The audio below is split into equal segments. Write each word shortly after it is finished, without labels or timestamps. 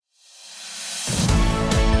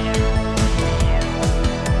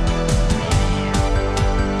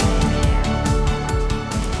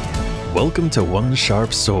Welcome to One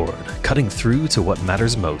Sharp Sword, cutting through to what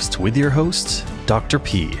matters most with your host, Dr.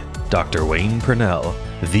 P, Dr. Wayne Purnell,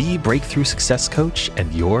 the breakthrough success coach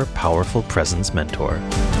and your powerful presence mentor.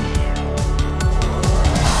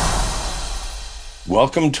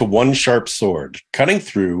 Welcome to One Sharp Sword, cutting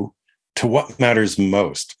through to what matters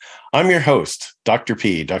most. I'm your host, Dr.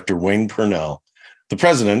 P, Dr. Wayne Purnell, the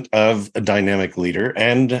president of Dynamic Leader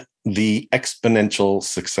and the Exponential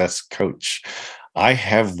Success Coach. I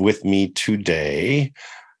have with me today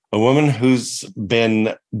a woman who's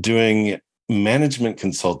been doing management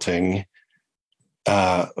consulting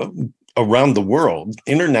around the world,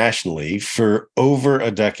 internationally, for over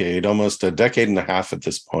a decade, almost a decade and a half at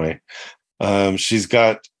this point. She's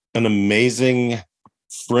got an amazing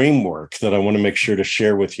framework that I want to make sure to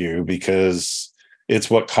share with you because it's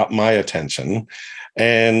what caught my attention.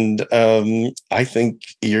 And I think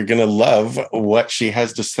you're going to love what she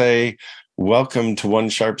has to say. Welcome to One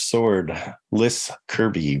Sharp Sword, Liss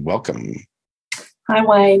Kirby. Welcome. Hi,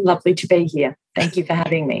 Wayne. Lovely to be here. Thank you for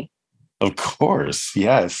having me. Of course,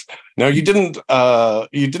 yes. Now, you didn't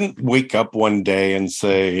wake up one day and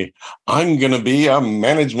say, "I'm going to be a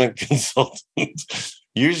management consultant."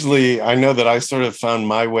 Usually, I know that I sort of found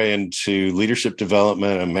my way into leadership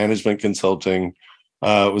development and management consulting.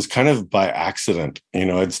 It was kind of by accident.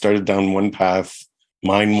 I'd started down one path.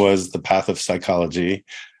 Mine was the path of psychology.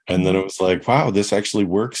 And then it was like, wow, this actually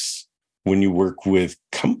works when you work with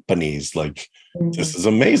companies. Like, this is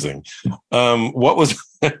amazing. What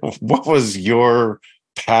was your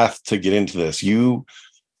path to get into this? You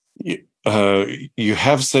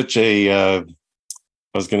have such a. I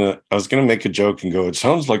was gonna make a joke and go, it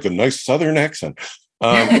sounds like a nice Southern accent.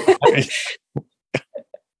 Yeah,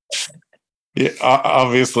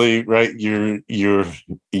 obviously, right? Y'all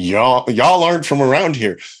aren't from around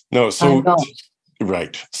here. No, so.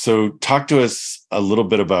 Right. So talk to us a little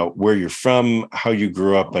bit about where you're from, how you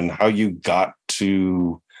grew up, and how you got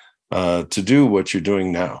to do what you're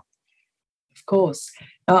doing now. Of course.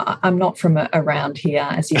 I'm not from around here,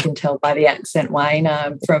 as you can tell by the accent, Wayne.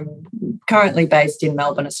 I'm currently based in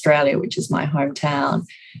Melbourne, Australia, which is my hometown,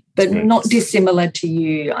 but not dissimilar to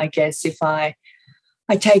you, I guess. If I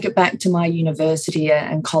take it back to my university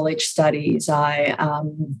and college studies,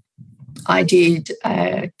 I did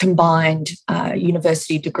a combined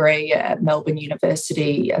university degree at Melbourne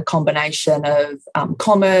University, a combination of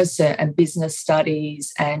commerce and business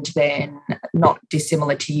studies, and then, not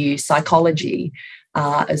dissimilar to you, psychology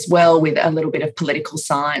as well, with a little bit of political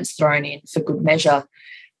science thrown in for good measure.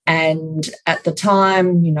 And at the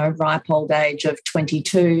time, ripe old age of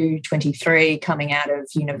 22, 23, coming out of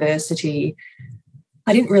university,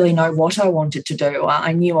 I didn't really know what I wanted to do.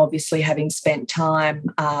 I knew, obviously, having spent time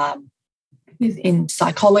in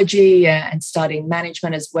psychology and studying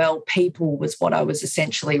management as well, people was what I was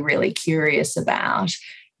essentially really curious about.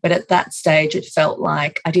 But at that stage, it felt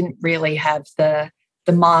like I didn't really have the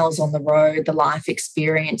miles on the road, the life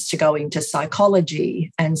experience to go into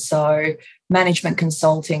psychology. And so management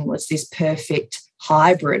consulting was this perfect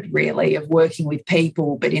hybrid, really, of working with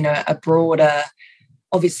people, but in a broader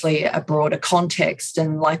context.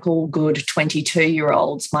 And like all good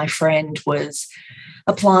 22-year-olds, my friend was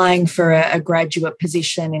applying for a graduate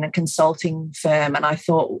position in a consulting firm, and I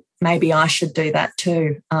thought maybe I should do that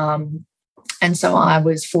too. And so I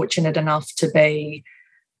was fortunate enough to be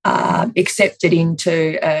accepted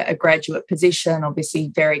into a graduate position,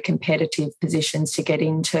 obviously very competitive positions to get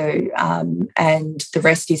into, and the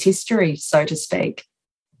rest is history, so to speak.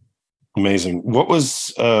 Amazing. What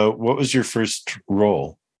was your first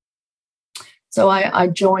role? So I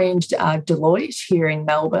joined Deloitte here in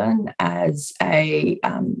Melbourne as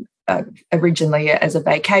originally as a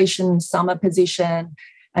vacation summer position,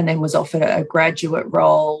 and then was offered a graduate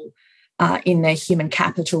role in their human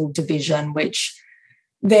capital division, which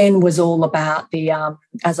then was all about the,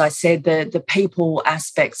 as I said, the people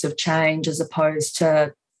aspects of change as opposed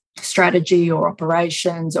to strategy or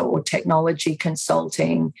operations or technology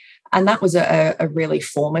consulting. And that was a really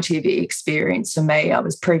formative experience for me. I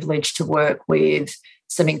was privileged to work with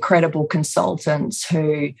some incredible consultants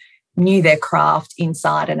who knew their craft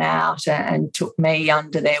inside and out and took me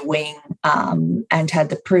under their wing, and had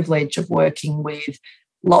the privilege of working with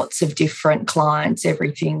lots of different clients,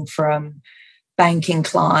 everything from banking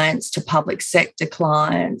clients to public sector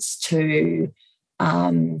clients to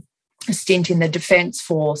a stint in the Defence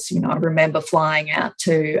Force. I remember flying out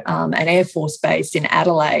to an Air Force base in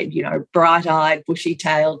Adelaide, bright-eyed,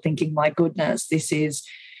 bushy-tailed, thinking, my goodness,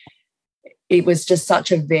 it was just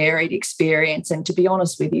such a varied experience. And to be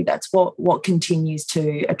honest with you, that's what continues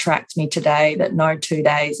to attract me today, that no 2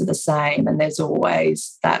 days are the same, and there's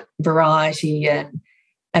always that variety and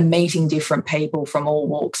and meeting different people from all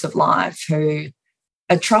walks of life who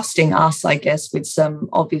are trusting us, I guess, with some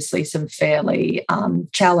fairly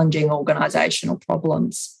challenging organisational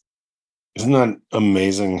problems. Isn't that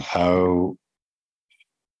amazing how,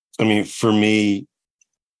 I mean, for me,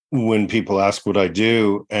 when people ask what I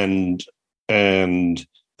do and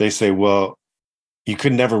they say, well, you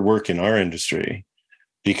could never work in our industry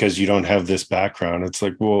because you don't have this background. It's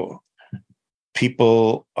like, well,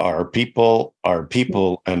 people are people,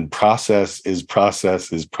 and process is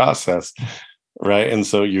process. Right. And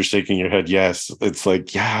so you're shaking your head. Yes. It's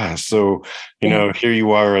like, yeah. So, here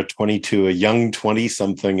you are a young 20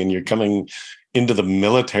 something, and you're coming into the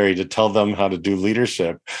military to tell them how to do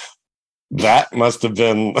leadership. That must have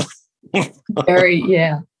been very,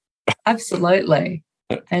 yeah, absolutely.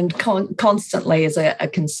 And constantly as a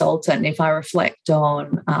consultant, if I reflect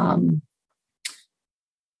on,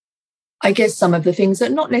 I guess, some of the things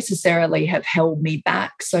that not necessarily have held me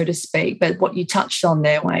back, so to speak, but what you touched on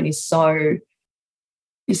there, Wayne, is so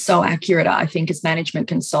accurate, I think, as management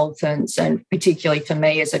consultants, and particularly for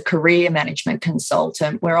me as a career management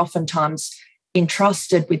consultant, we're oftentimes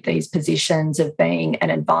entrusted with these positions of being an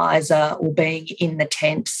advisor or being in the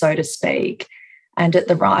tent, so to speak. And at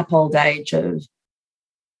the ripe old age of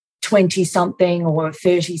 20-something or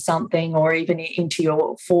 30-something or even into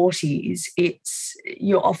your 40s,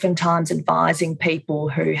 you're oftentimes advising people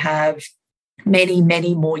who have many,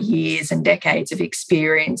 many more years and decades of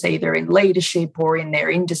experience, either in leadership or in their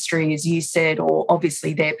industry, as you said, or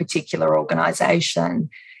obviously their particular organisation.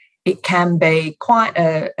 It can be quite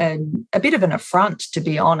a bit of an affront, to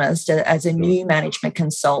be honest, as a new management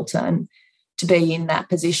consultant to be in that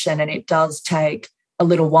position. And it does take a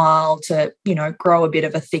little while to, grow a bit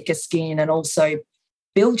of a thicker skin and also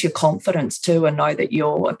build your confidence too, and know that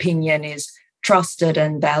your opinion is trusted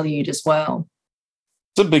and valued as well.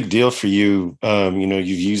 It's a big deal for you. You've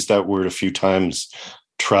used that word a few times,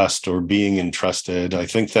 trust or being entrusted. I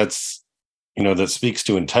think that's, that speaks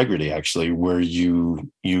to integrity, actually, where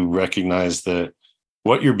you recognize that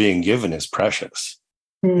what you're being given is precious.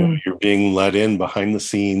 You're being let in behind the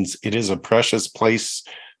scenes. It is a precious place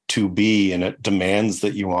to be, and it demands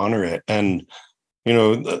that you honor it. And,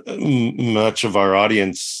 much of our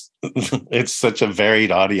audience, it's such a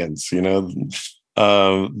varied audience,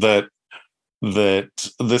 that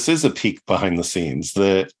this is a peek behind the scenes,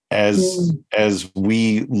 that as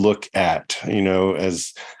we look at,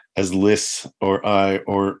 as Liss or I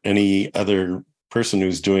or any other person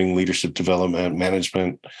who's doing leadership development,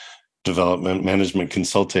 management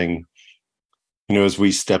consulting, as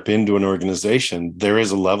we step into an organization, there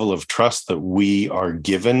is a level of trust that we are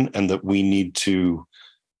given and that we need to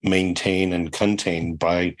maintain and contain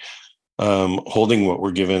by holding what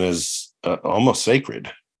we're given as almost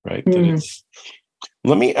sacred, right?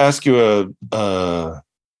 Let me ask you a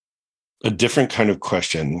different kind of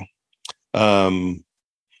question.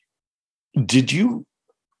 Did you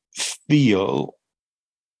feel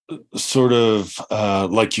sort of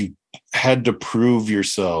like you had to prove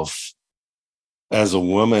yourself as a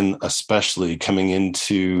woman, especially coming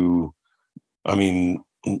into,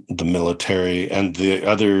 the military and the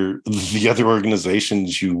other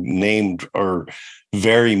organizations you named are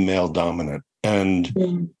very male dominant, and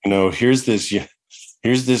here's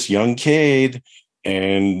this young kid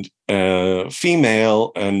and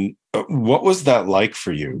female, and what was that like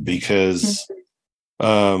for you? Because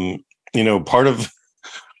part of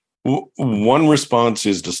one response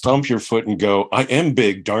is to stomp your foot and go, I am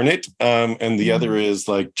big, darn it. And the other is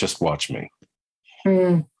like, just watch me,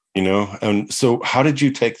 and so how did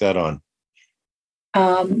you take that on?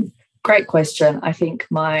 Great question. I think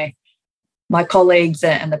my colleagues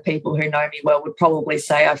and the people who know me well would probably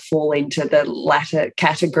say I fall into the latter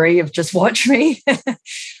category of just watch me.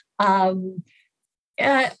 I've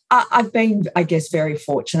been, I guess, very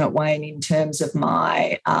fortunate, Wayne, in terms of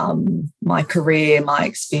my career, my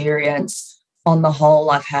experience. On the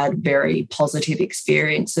whole, I've had very positive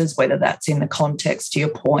experiences, whether that's in the context, to your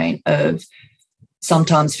point, of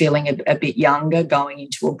sometimes feeling a bit younger, going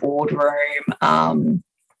into a boardroom,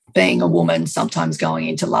 being a woman, sometimes going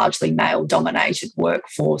into largely male-dominated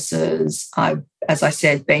workforces. I've, as I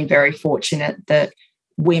said, been very fortunate that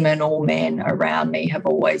women or men around me have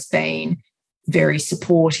always been very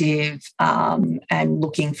supportive and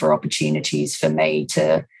looking for opportunities for me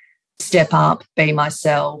to step up, be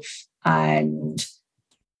myself. And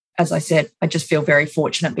as I said, I just feel very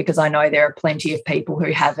fortunate because I know there are plenty of people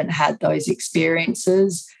who haven't had those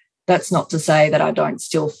experiences. That's not to say that I don't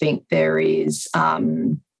still think there is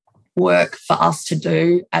work for us to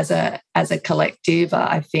do as a collective.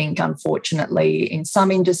 I think, unfortunately, in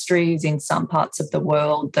some industries, in some parts of the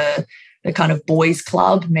world, kind of boys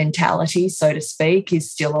club mentality, so to speak,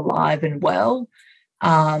 is still alive and well.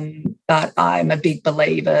 But I'm a big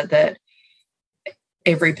believer that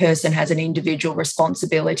every person has an individual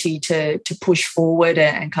responsibility to push forward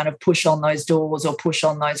and kind of push on those doors or push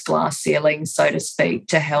on those glass ceilings, so to speak,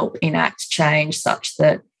 to help enact change such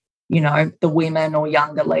that, the women or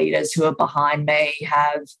younger leaders who are behind me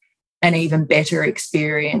have an even better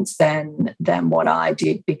experience than what I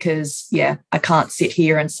did. Because, I can't sit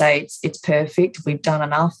here and say it's perfect. We've done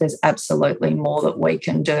enough. There's absolutely more that we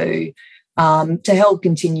can do to help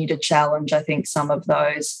continue to challenge, I think, some of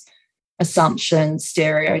those assumptions,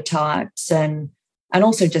 stereotypes, and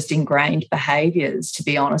also just ingrained behaviours, to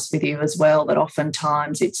be honest with you as well, that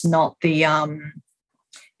oftentimes it's not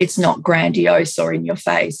grandiose or in your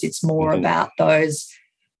face. It's more about those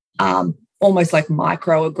almost like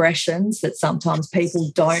microaggressions that sometimes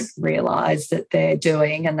people don't realise that they're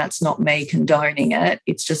doing, and that's not me condoning it.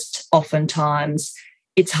 It's just oftentimes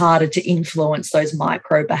it's harder to influence those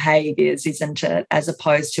micro behaviours, isn't it, as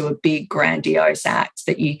opposed to a big grandiose act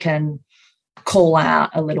that you can call out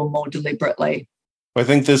a little more deliberately. I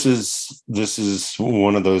think this is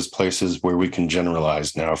one of those places where we can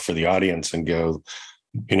generalize now for the audience and go,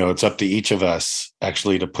 it's up to each of us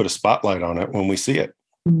actually to put a spotlight on it when we see it.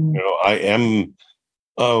 I am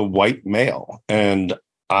a white male, and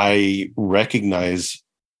I recognize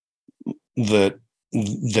that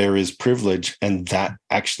there is privilege, and that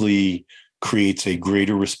actually creates a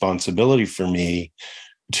greater responsibility for me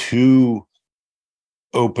to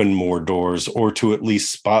open more doors, or to at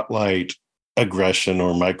least spotlight aggression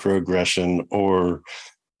or microaggression, or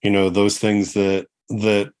those things that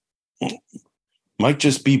might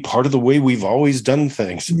just be part of the way we've always done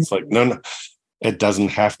things. It's like, no, it doesn't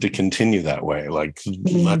have to continue that way. Like,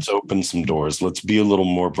 let's open some doors. Let's be a little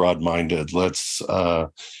more broad-minded. Let's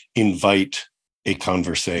invite a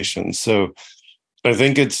conversation. So I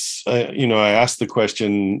think it's, I asked the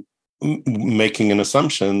question making an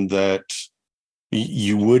assumption that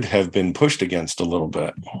you would have been pushed against a little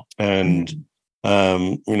bit. And,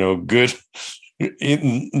 good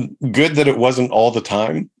that it wasn't all the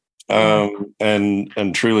time.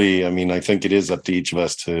 And truly, I think it is up to each of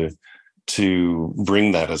us to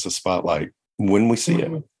bring that as a spotlight when we see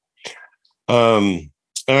it. And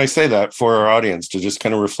I say that for our audience to just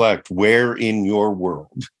kind of reflect, where in your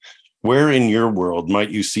world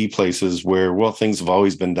might you see places where, well, things have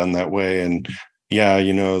always been done that way. And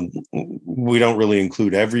we don't really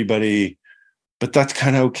include everybody, but that's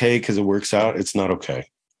kind of okay because it works out. It's not okay.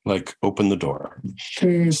 Like, open the door.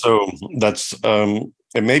 So that's,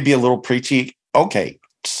 it may be a little preachy. Okay.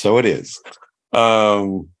 So it is.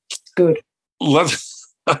 Good.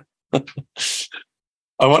 Let's, I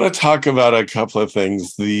want to talk about a couple of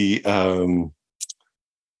things. I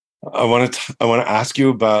want to ask you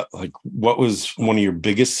about, like, what was one of your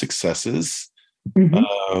biggest successes? For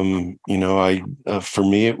me,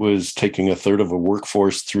 it was taking a third of a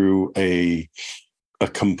workforce through a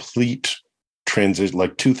complete transition,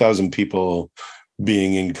 like 2,000 people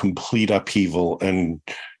being in complete upheaval, and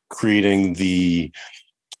creating the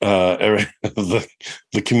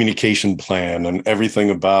communication plan and everything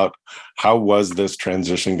about how was this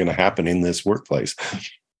transition going to happen in this workplace.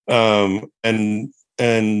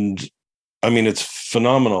 It's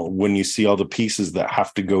phenomenal when you see all the pieces that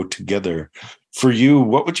have to go together. For you,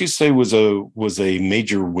 what would you say was a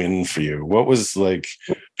major win for you? What was, like,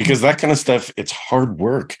 because that kind of stuff, it's hard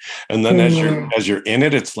work. And then as you're in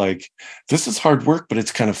it, it's like, this is hard work, but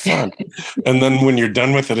it's kind of fun. And then when you're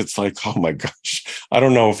done with it, it's like, oh my gosh, I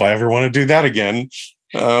don't know if I ever want to do that again.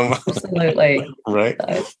 Absolutely. Right.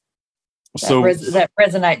 So that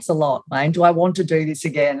resonates a lot, Wayne. Do I want to do this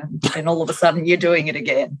again? And all of a sudden you're doing it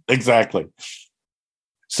again. Exactly.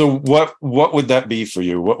 So what would that be for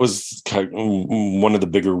you? What was one of the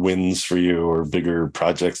bigger wins for you, or bigger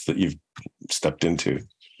projects that you've stepped into?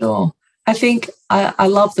 Sure. I think I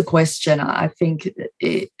love the question. I think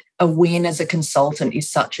a win as a consultant is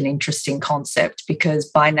such an interesting concept, because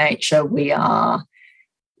by nature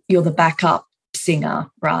you're the backup singer,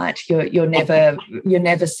 right? You're never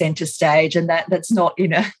center stage, and that's not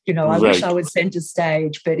I right. wish I was center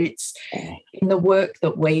stage, but it's in the work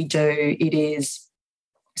that we do, it is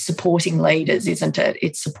supporting leaders, isn't it?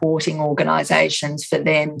 It's supporting organizations for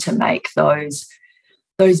them to make those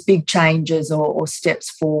big changes or steps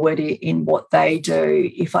forward in what they do.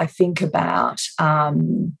 If I think about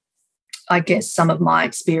I guess some of my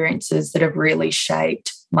experiences that have really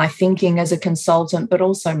shaped my thinking as a consultant, but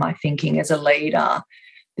also my thinking as a leader.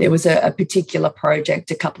 There was a particular project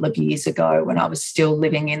a couple of years ago when I was still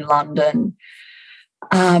living in London,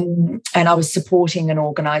 And I was supporting an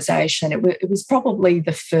organisation. It was probably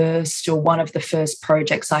the first or one of the first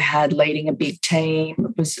projects I had leading a big team.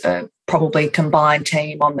 It was probably a combined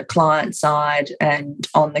team on the client side and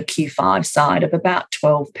on the Q5 side of about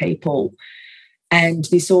 12 people. And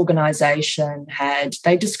this organisation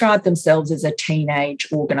they described themselves as a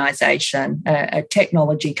teenage organisation, a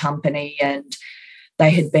technology company, and they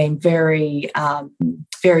had been very,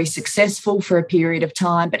 very successful for a period of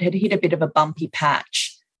time, but had hit a bit of a bumpy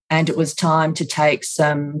patch. And it was time to take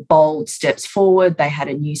some bold steps forward. They had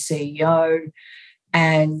a new CEO,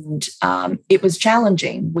 and it was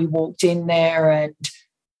challenging. We walked in there, and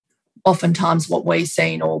oftentimes what we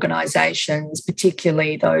see in organisations,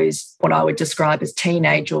 particularly those what I would describe as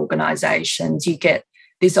teenage organisations, you get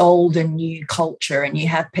this old and new culture, and you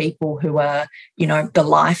have people who are, the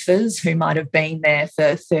lifers who might have been there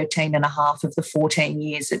for 13 and a half of the 14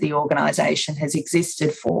 years that the organisation has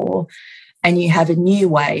existed for. And you have a new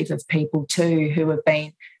wave of people too who have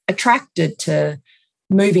been attracted to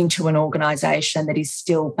moving to an organisation that is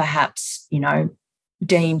still perhaps,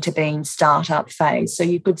 deemed to be in startup phase. So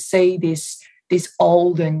you could see this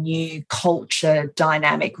old and new culture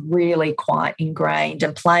dynamic really quite ingrained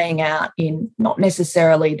and playing out in not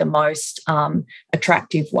necessarily the most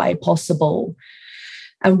attractive way possible.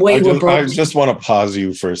 And I just want to pause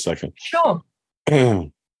you for a second. Sure.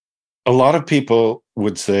 A lot of people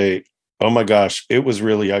would say, oh my gosh, it was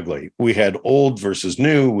really ugly. We had old versus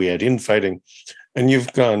new, we had infighting, and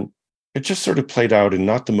you've gone, it just sort of played out in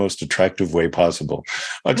not the most attractive way possible.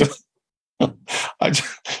 I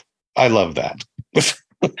love that.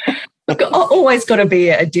 Look, always got to be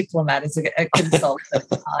a diplomat as a consultant,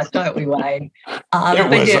 don't we, Wayne? It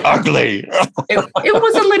was ugly. it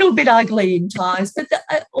was a little bit ugly in times, but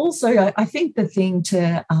also I think the thing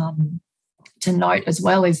to note as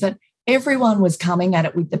well is that everyone was coming at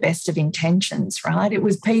it with the best of intentions, right? It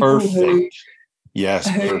was people perfect.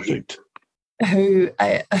 Perfect.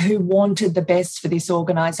 Who wanted the best for this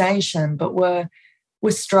organisation, but were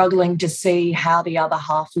struggling to see how the other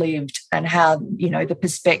half lived and how, the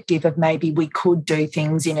perspective of maybe we could do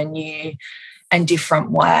things in a new and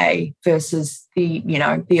different way versus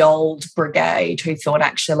the old brigade who thought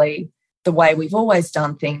actually the way we've always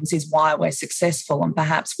done things is why we're successful and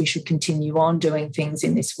perhaps we should continue on doing things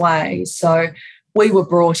in this way. So we were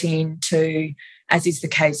brought in to, as is the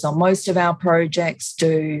case on most of our projects,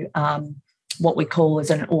 do what we call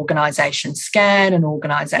as an organisation scan, an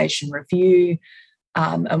organisation review.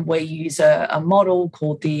 And we use a model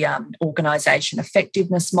called the organisation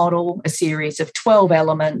effectiveness model, a series of 12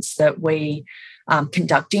 elements that we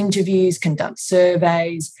conduct interviews, conduct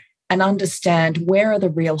surveys, and understand where are the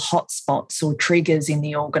real hotspots or triggers in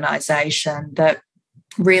the organisation that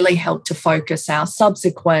really help to focus our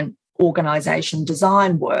subsequent organisation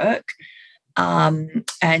design work. And,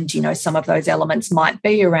 some of those elements might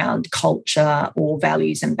be around culture or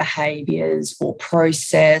values and behaviours or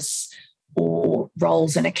process or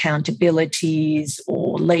roles and accountabilities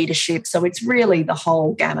or leadership. So it's really the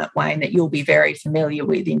whole gamut, Wayne, that you'll be very familiar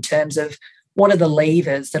with in terms of what are the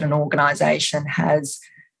levers that an organisation has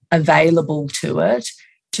available to it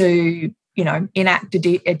to, enact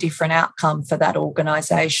a different outcome for that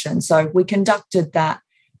organisation. So we conducted that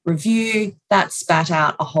review, that spat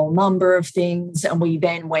out a whole number of things, and we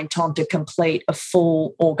then went on to complete a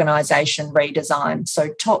full organisation redesign.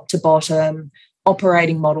 So top to bottom,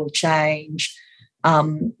 operating model change,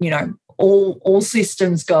 all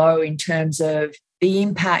systems go in terms of the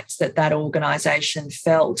impacts that organisation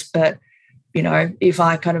felt. But, if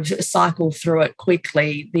I kind of cycle through it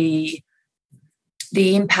quickly,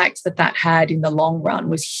 the impact that had in the long run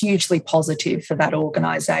was hugely positive for that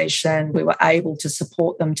organisation. We were able to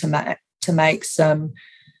support them to make some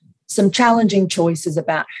challenging choices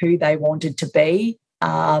about who they wanted to be,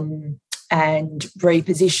 and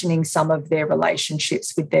repositioning some of their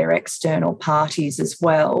relationships with their external parties as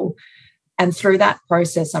well. And through that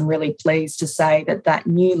process, I'm really pleased to say that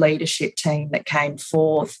new leadership team that came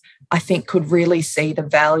forth, I think, could really see the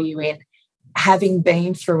value in having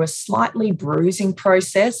been through a slightly bruising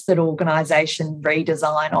process that organisation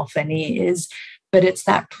redesign often is, but it's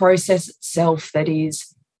that process itself that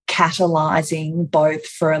is catalysing both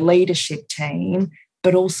for a leadership team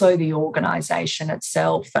but also the organisation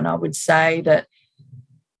itself. And I would say that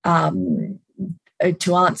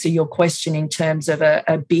to answer your question in terms of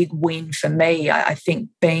a big win for me, I think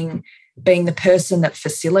being the person that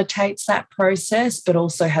facilitates that process but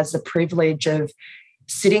also has the privilege of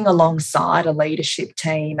sitting alongside a leadership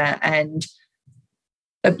team and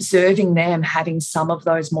observing them having some of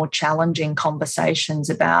those more challenging conversations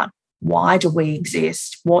about why do we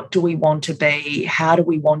exist? What do we want to be? How do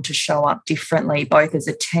we want to show up differently, both as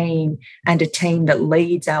a team and a team that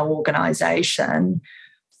leads our organisation,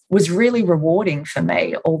 was really rewarding for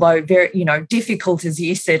me, although very, difficult, as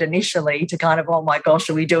you said initially, to kind of, oh my gosh,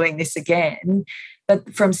 are we doing this again?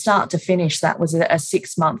 But from start to finish, that was a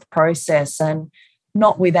 6-month process, and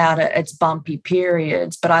not without its bumpy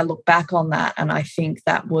periods. But I look back on that and I think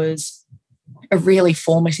that was a really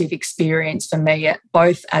formative experience for me,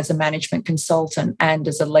 both as a management consultant and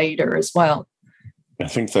as a leader as well. I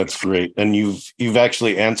think that's great. And you've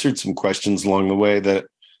actually answered some questions along the way that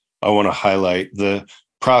I want to highlight. The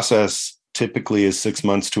process typically is 6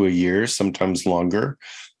 months to a year, sometimes longer.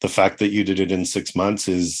 The fact that you did it in 6 months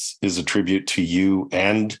is a tribute to you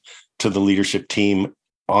and to the leadership team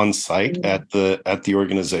on site at the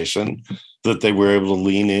organization, that they were able to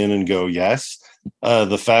lean in and go, yes.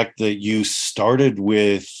 The fact that you started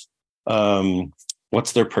with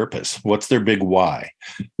what's their purpose? What's their big why?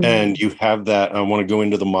 And you have that. I want to go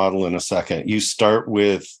into the model in a second. You start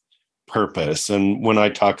with purpose. And when I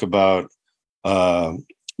talk about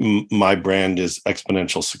my brand is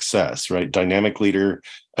exponential success, right? Dynamic leader,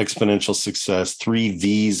 exponential success, 3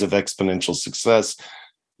 V's of exponential success.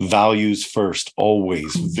 Values first,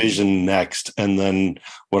 always, vision next, and then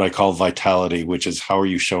what I call vitality, which is how are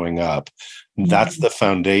you showing up? That's the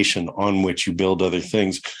foundation on which you build other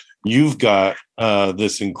things. You've got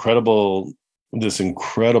this incredible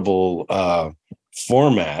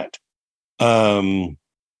format.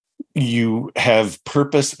 You have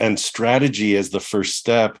purpose and strategy as the first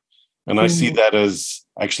step, and I see that as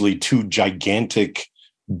actually 2 gigantic,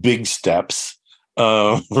 big steps.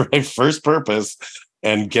 Right, first purpose,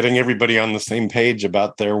 and getting everybody on the same page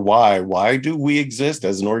about their why. Why do we exist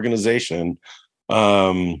as an organization?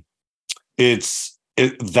 That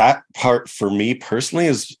part for me personally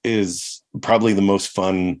is probably the most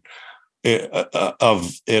fun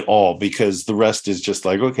of it all, because the rest is just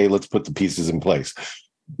like, okay, let's put the pieces in place.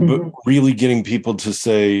 But really getting people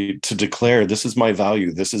to declare, this is my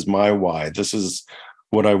value, this is my why, this is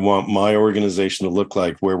what I want my organization to look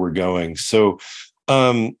like, where we're going. So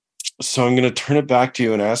I'm going to turn it back to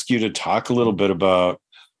you and ask you to talk a little bit about,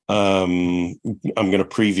 I'm going to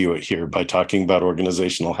preview it here by talking about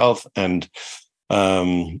organizational health and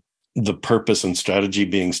the purpose and strategy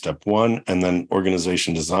being step 1, and then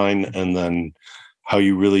organization design, and then how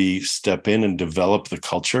you really step in and develop the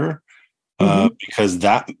culture. Because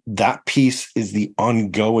that piece is the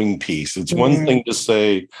ongoing piece. It's one thing to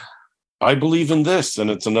say, I believe in this. And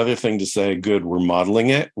it's another thing to say, good, we're modeling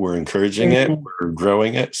it, we're encouraging it, we're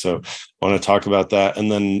growing it. So I want to talk about that.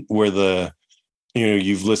 And then where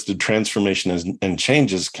you've listed transformation and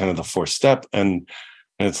change as kind of the 4th step. And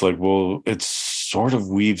it's like, well, it sort of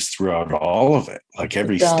weaves throughout all of it. Like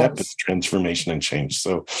every step is transformation and change.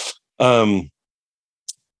 So that,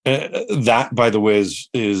 by the way,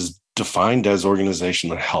 is defined as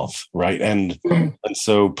organizational health, right? And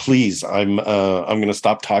so please, I'm going to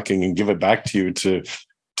stop talking and give it back to you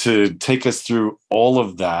to take us through all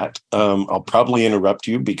of that. I'll probably interrupt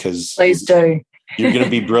you because please do. You're going to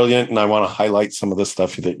be brilliant, and I want to highlight some of the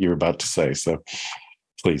stuff that you're about to say. So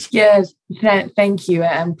please. Yes, thank you,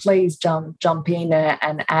 and please jump in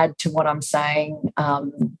and add to what I'm saying,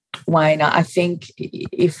 Wayne. I think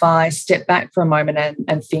if I step back for a moment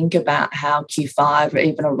and think about how Q5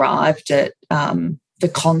 even arrived at the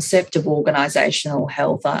concept of organisational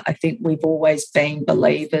health, I think we've always been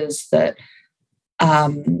believers that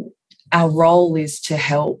our role is to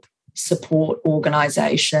help support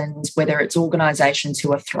organisations, whether it's organisations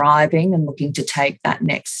who are thriving and looking to take that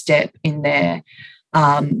next step in their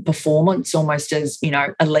performance, almost as,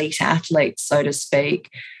 elite athletes, so to speak.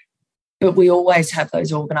 But we always have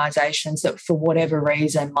those organisations that, for whatever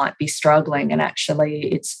reason, might be struggling. And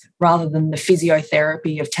actually, it's rather than the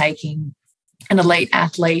physiotherapy of taking an elite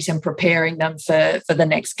athlete and preparing them for the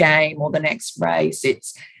next game or the next race,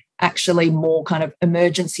 it's actually more kind of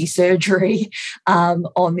emergency surgery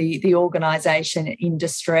on the organisation in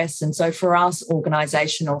distress. And so for us,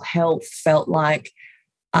 organisational health felt like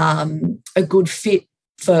a good fit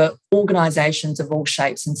for organisations of all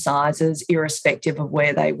shapes and sizes, irrespective of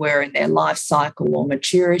where they were in their life cycle or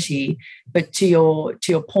maturity. But to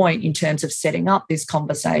your point, in terms of setting up this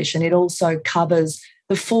conversation, it also covers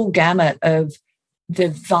the full gamut of the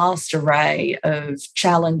vast array of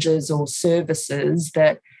challenges or services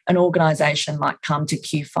that an organisation might come to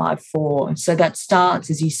Q5 for. So that starts,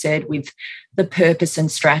 as you said, with the purpose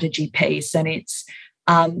and strategy piece, and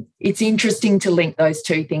it's interesting to link those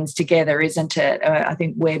two things together, isn't it? I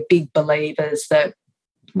think we're big believers that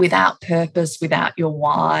without purpose, without your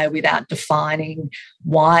why, without defining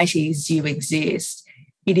why it is you exist,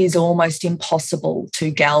 it is almost impossible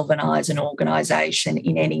to galvanize an organization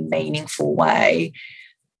in any meaningful way.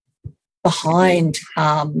 Behind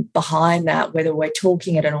that, whether we're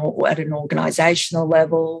talking at an organizational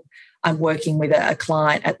level, I'm working with a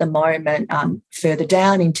client at the moment further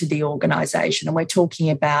down into the organization, and we're talking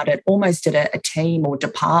about it almost at a team or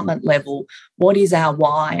department level. What is our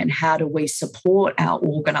why, and how do we support our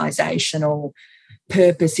organizational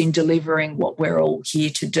purpose in delivering what we're all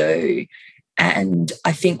here to do? And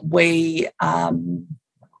I think we,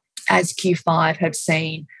 as Q5, have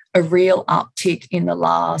seen a real uptick in the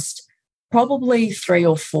last probably 3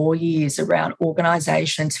 or 4 years around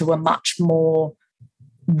organisations who are much more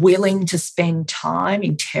willing to spend time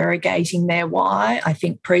interrogating their why. I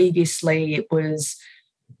think previously it was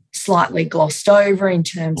slightly glossed over in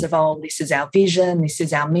terms of, oh, this is our vision, this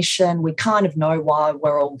is our mission. We kind of know why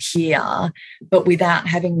we're all here, but without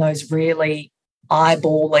having those really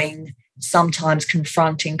eyeballing, sometimes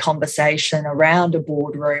confronting conversation around a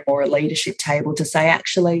boardroom or a leadership table to say,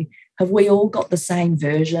 actually, have we all got the same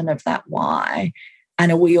version of that why? And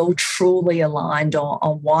are we all truly aligned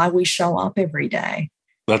on why we show up every day?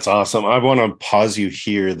 That's awesome. I want to pause you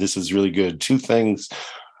here. This is really good. 2 things.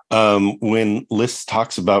 When Liss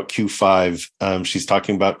talks about Q5, she's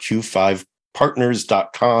talking about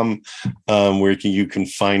Q5partners.com, where you can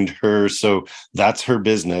find her. So that's her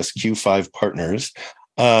business, Q5 Partners.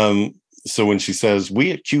 So when she says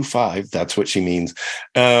we at Q5, that's what she means.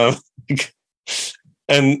 And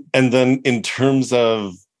then in terms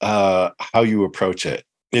of how you approach it,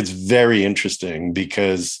 it's very interesting,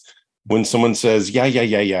 because when someone says,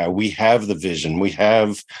 yeah, we have the vision, we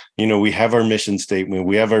have our mission statement,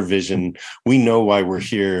 we have our vision, we know why we're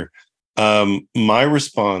here. My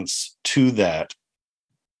response to that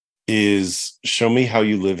is, show me how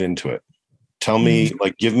you live into it. Tell me,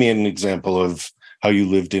 give me an example of how you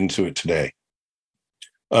lived into it today.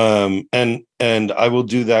 And I will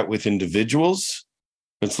do that with individuals.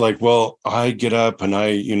 It's like, well, I get up and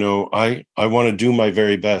I want to do my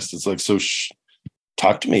very best. It's like, so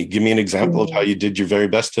talk to me. Give me an example of how you did your very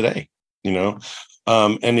best today, and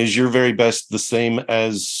is your very best the same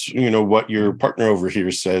as, what your partner over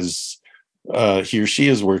here says he or she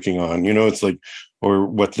is working on? It's like, or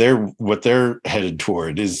what they're headed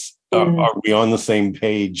toward is, are we on the same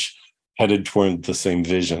page, headed toward the same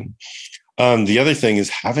vision? The other thing is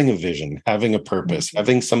having a vision, having a purpose,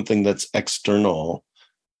 having something that's external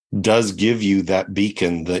does give you that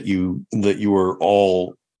beacon that you are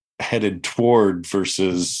all headed toward,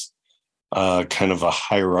 versus kind of a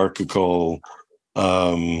hierarchical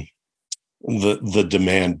the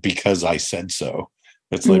demand because I said so.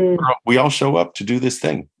 It's like we all show up to do this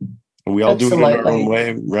thing, and we all do it in our own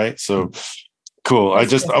way, right? So cool. I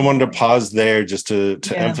wanted to pause there just to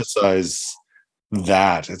emphasize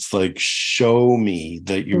that. It's like, show me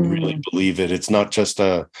that you really believe it. It's not just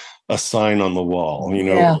a sign on the wall,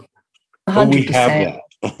 Yeah, 100%. But we have that,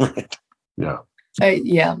 right? Yeah.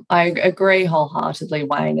 I agree wholeheartedly,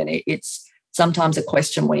 Wayne. And it's sometimes a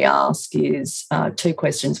question we ask is, 2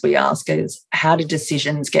 questions we ask is, how do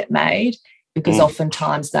decisions get made? Because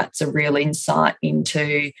oftentimes that's a real insight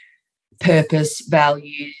into purpose,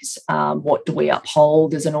 values, what do we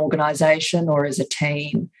uphold as an organisation or as a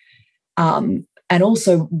team? And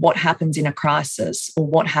also what happens in a crisis, or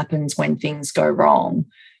what happens when things go wrong,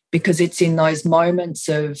 because it's in those moments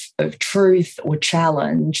of truth or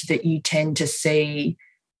challenge that you tend to see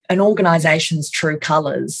an organisation's true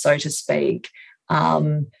colours, so to speak.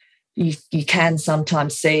 You can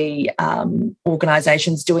sometimes see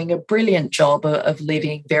organisations doing a brilliant job of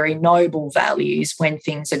living very noble values when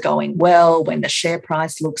things are going well, when the share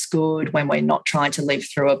price looks good, when we're not trying to live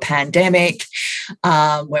through a pandemic,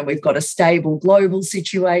 when we've got a stable global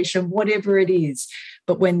situation, whatever it is.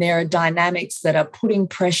 But when there are dynamics that are putting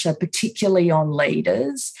pressure, particularly on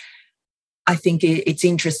leaders, I think it's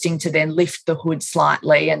interesting to then lift the hood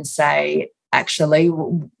slightly and say, actually,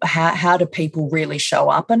 how do people really show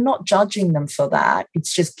up? And not judging them for that.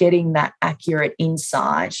 It's just getting that accurate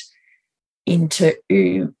insight into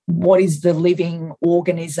what is the living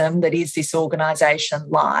organism that is this organisation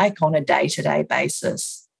like on a day-to-day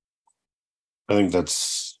basis. I think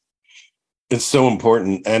it's so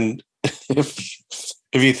important. And if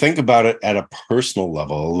you think about it at a personal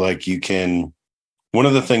level, like one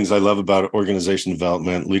of the things I love about organization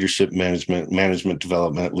development, leadership management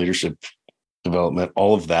development, leadership development,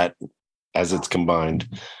 all of that as it's combined,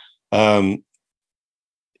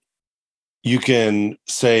 you can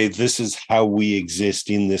say, this is how we exist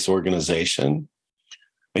in this organization.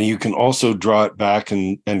 And you can also draw it back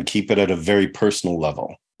and keep it at a very personal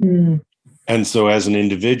level. And so as an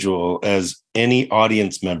individual, as any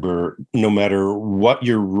audience member, no matter what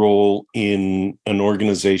your role in an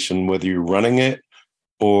organization, whether you're running it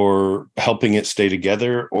or helping it stay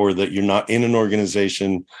together, or that you're not in an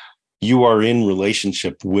organization, you are in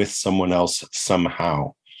relationship with someone else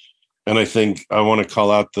somehow. And I think I want to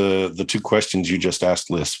call out the two questions you just asked,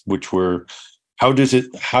 Liss, which were, how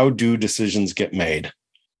do decisions get made?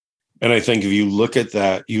 And I think if you look at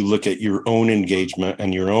that, you look at your own engagement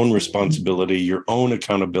and your own responsibility, your own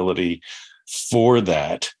accountability for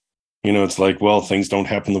that. It's like, well, things don't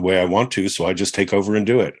happen the way I want to, so I just take over and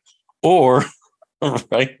do it. Or,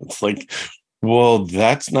 right, it's like, well,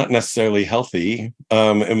 that's not necessarily healthy.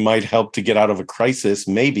 It might help to get out of a crisis,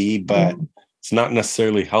 maybe, but it's not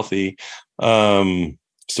necessarily healthy.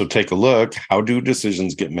 So take a look. How do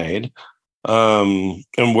decisions get made? And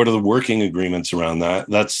what are the working agreements around that?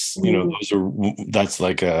 That's, that's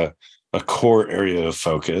like a core area of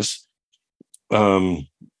focus. And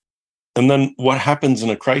then what happens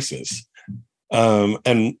in a crisis?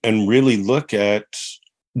 And really look at,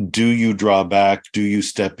 do you draw back? Do you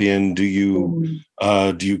step in? Do you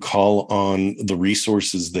call on the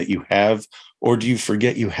resources that you have, or do you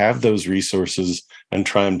forget you have those resources and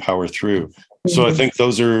try and power through? So I think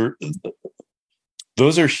those are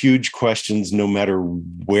huge questions, no matter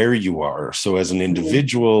where you are. So as an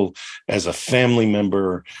individual, as a family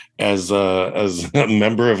member, as a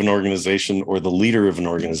member of an organization, or the leader of an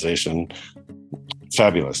organization,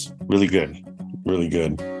 fabulous, really good, really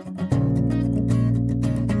good.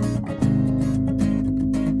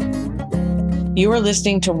 You are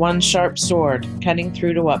listening to One Sharp Sword, cutting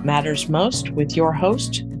through to what matters most, with your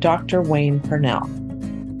host, Dr. Wayne Purnell.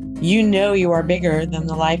 You know you are bigger than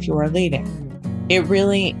the life you are leading. It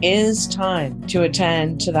really is time to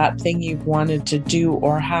attend to that thing you've wanted to do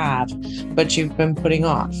or have, but you've been putting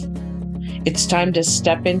off. It's time to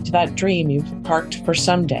step into that dream you've parked for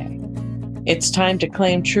someday. It's time to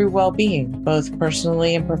claim true well-being, both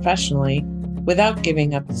personally and professionally, without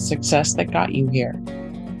giving up the success that got you here.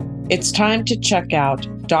 It's time to check out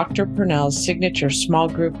Dr. Purnell's signature small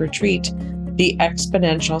group retreat, the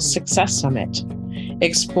Exponential Success Summit.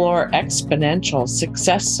 Explore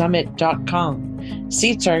exponentialsuccesssummit.com.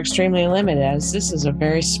 Seats are extremely limited, as this is a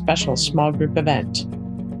very special small group event.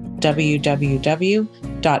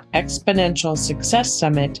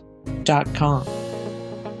 www.exponentialsuccesssummit.com.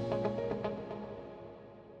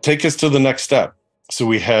 Take us to the next step. So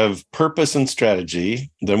we have purpose and strategy.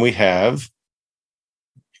 Then we have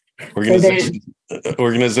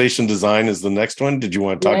organization design is the next one. Did you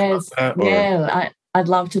want to talk about that? Or? Yeah, I'd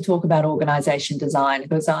love to talk about organization design,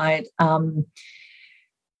 because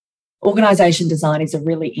organization design is a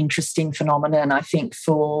really interesting phenomenon. I think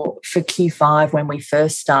for Q5, when we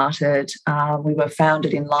first started, we were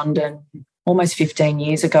founded in London almost 15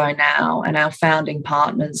 years ago now, and our founding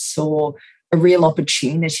partners saw a real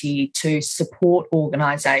opportunity to support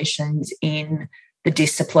organizations in the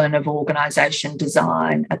discipline of organization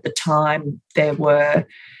design. At the time, there were,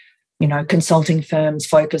 consulting firms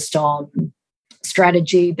focused on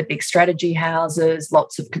strategy, the big strategy houses,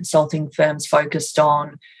 lots of consulting firms focused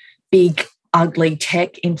on big, ugly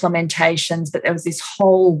tech implementations, but there was this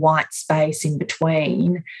whole white space in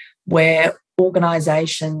between where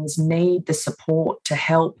organizations need the support to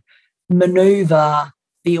help maneuver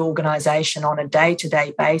the organization on a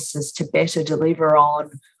day-to-day basis to better deliver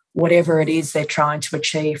on whatever it is they're trying to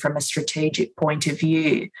achieve from a strategic point of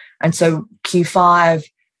view. And so Q5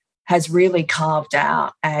 has really carved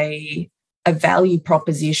out a value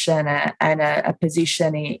proposition and a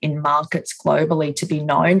position in markets globally to be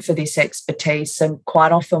known for this expertise. And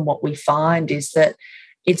quite often what we find is that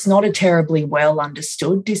it's not a terribly well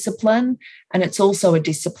understood discipline, and it's also a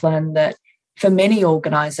discipline that for many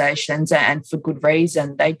organizations, and for good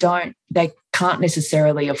reason, they can't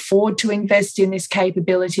necessarily afford to invest in this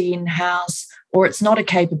capability in-house, or it's not a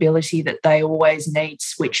capability that they always need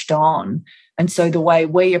switched on. And so the way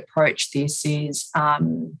we approach this is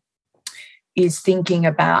thinking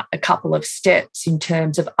about a couple of steps in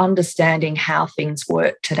terms of understanding how things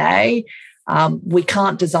work today. We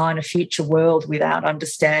can't design a future world without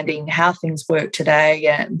understanding how things work today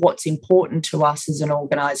and what's important to us as an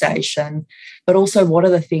organisation, but also what are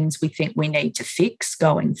the things we think we need to fix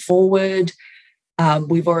going forward.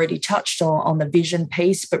 We've already touched on the vision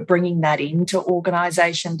piece, but bringing that into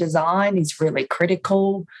organisation design is really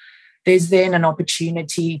critical. There's then an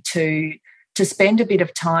opportunity to spend a bit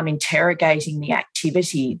of time interrogating the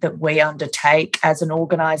activity that we undertake as an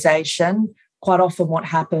organisation. Quite often what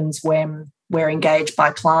happens when we're engaged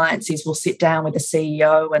by clients is we'll sit down with the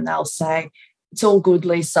CEO and they'll say, it's all good,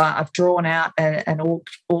 Lisa. I've drawn out an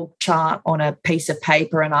org chart on a piece of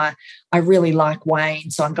paper, and I really like Wayne,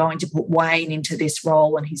 so I'm going to put Wayne into this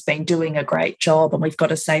role, and he's been doing a great job. And we've got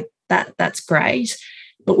to say that's great,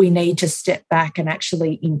 but we need to step back and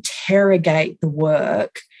actually interrogate the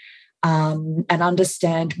work and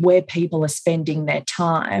understand where people are spending their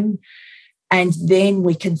time. And then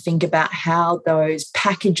we can think about how those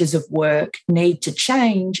packages of work need to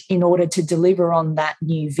change in order to deliver on that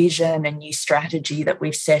new vision and new strategy that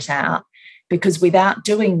we've set out. Because without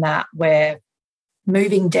doing that, we're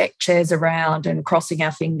moving deck chairs around and crossing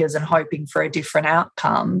our fingers and hoping for a different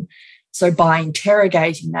outcome. So by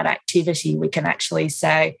interrogating that activity, we can actually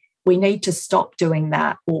say, we need to stop doing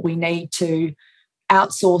that, or we need to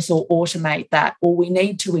outsource or automate that, or we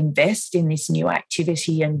need to invest in this new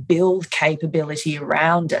activity and build capability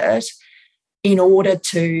around it in order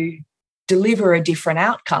to deliver a different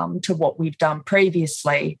outcome to what we've done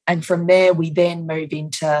previously. And from there, we then move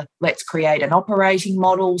into, let's create an operating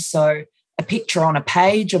model. So a picture on a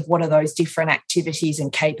page of what are those different activities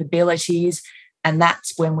and capabilities. And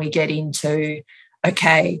that's when we get into,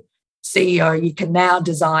 okay, CEO, you can now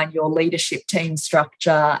design your leadership team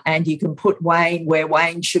structure, and you can put Wayne where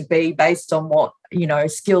Wayne should be based on what,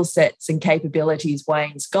 skill sets and capabilities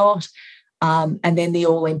Wayne's got. And then the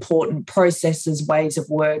all-important processes, ways of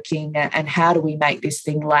working, and how do we make this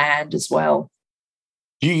thing land as well.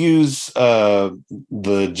 Do you use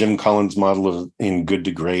the Jim Collins model in Good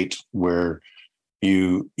to Great, where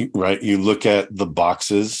you look at the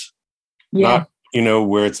boxes? Yeah. Not,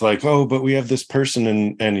 where it's like, oh, but we have this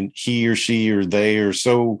person and he or she or they are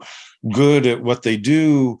so good at what they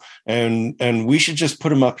do, and we should just put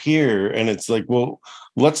them up here. And it's like, well,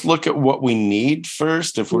 let's look at what we need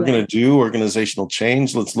first. If we're going to do organizational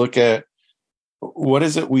change, let's look at what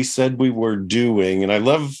is it we said we were doing. And I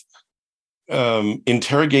love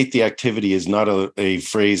interrogate the activity is not a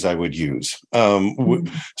phrase I would use.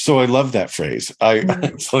 So I love that phrase.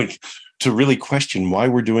 It's like, to really question why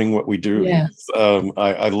we're doing what we do. Yeah.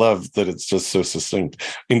 I love that it's just so succinct.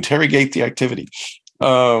 Interrogate the activity.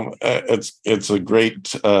 It's a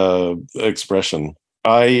great expression.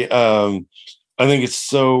 I think it's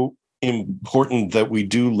so important that we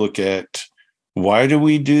do look at, why do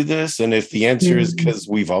we do this? And if the answer is because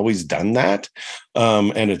we've always done that,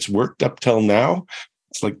 and it's worked up till now,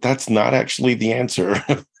 it's like, that's not actually the answer.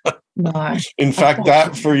 No. In fact,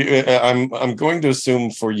 that for you, I'm going to assume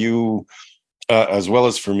for you, as well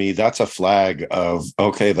as for me, that's a flag of,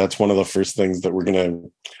 okay, that's one of the first things that we're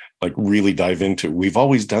going to really dive into. We've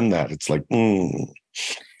always done that. It's like,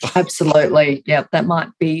 Absolutely. Yeah, that might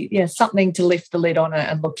be something to lift the lid on it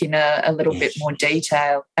and look in a little bit more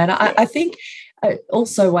detail. And I think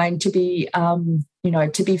also, Wayne, to be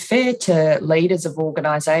fair to leaders of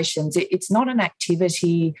organisations, it's not an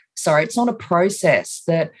activity. It's not a process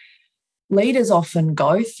that leaders often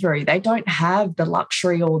go through. They don't have the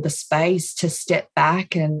luxury or the space to step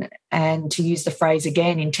back and to use the phrase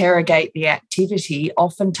again, interrogate the activity.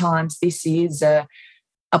 Oftentimes, this is a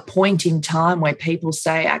point in time where people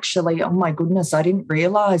say, actually, oh my goodness, I didn't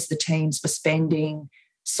realise the teams were spending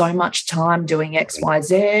so much time doing X, Y,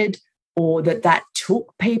 Z, or that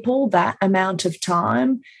took people that amount of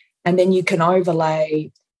time. And then you can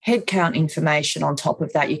overlay headcount information on top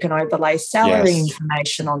of that. You can overlay salary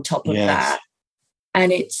information on top of that.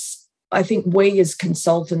 And I think we as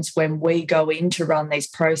consultants, when we go in to run these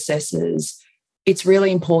processes, it's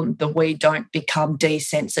really important that we don't become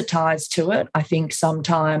desensitized to it. I think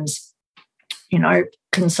sometimes,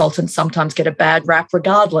 consultants sometimes get a bad rap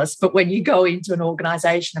regardless, but when you go into an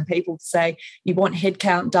organization and people say, you want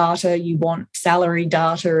headcount data, you want salary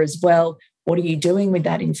data as well, what are you doing with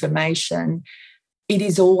that information? It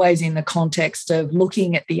is always in the context of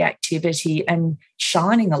looking at the activity and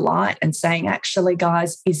shining a light and saying, actually,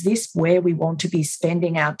 guys, is this where we want to be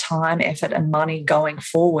spending our time, effort, and money going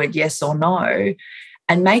forward, yes or no?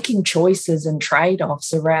 And making choices and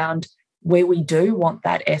trade-offs around where we do want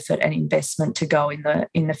that effort and investment to go in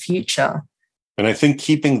the future. And I think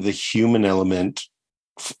keeping the human element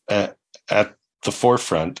at the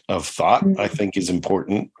forefront of thought, I think, is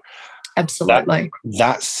important. Absolutely.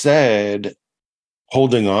 That said,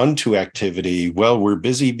 holding on to activity, well, we're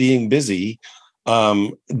busy being busy,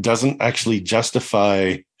 doesn't actually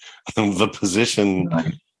justify the position.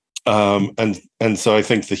 Right. And so I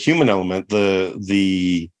think the human element,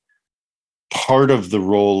 the part of the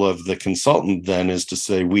role of the consultant then is to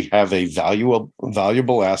say, we have a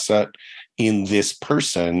valuable asset in this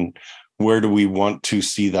person. Where do we want to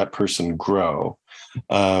see that person grow?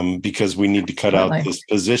 Because we need to cut out this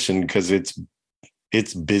position because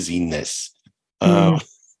it's busyness.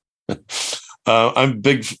 I'm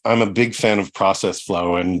a big fan of process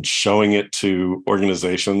flow and showing it to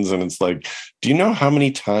organizations. And it's like, do you know how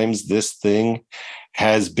many times this thing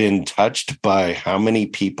has been touched by how many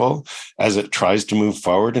people as it tries to move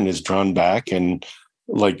forward and is drawn back? And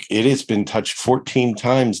like, it has been touched 14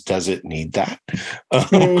 times. Does it need that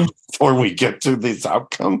before we get to this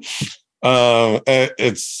outcome?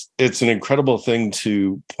 It's an incredible thing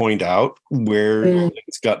to point out where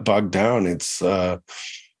it's got bogged down. It's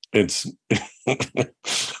it's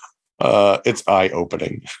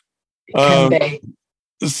eye-opening. Can be.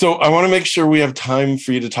 So I want to make sure we have time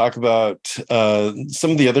for you to talk about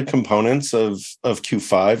some of the other components of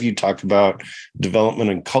Q5. You talked about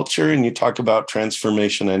development and culture, and you talked about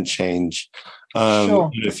transformation and change.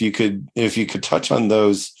 Sure. If you could touch on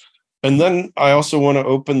those. And then I also want to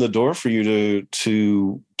open the door for you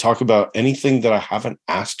to talk about anything that I haven't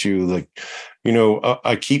asked you. Like, you know,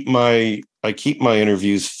 I keep my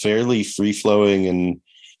interviews fairly free flowing,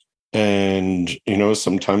 and you know,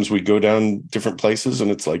 sometimes we go down different places and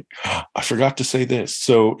it's like, I forgot to say this.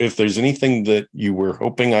 So if there's anything that you were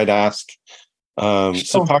hoping I'd ask,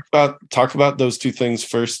 so talk about those two things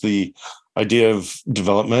first, the idea of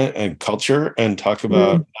development and culture, and talk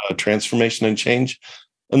about transformation and change.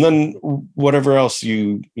 And then whatever else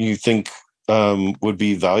you think would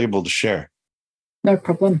be valuable to share. No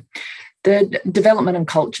problem. The development and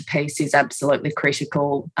culture piece is absolutely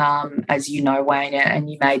critical, as you know, Wayne, and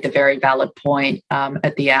you made the very valid point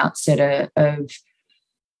at the outset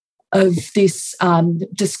of this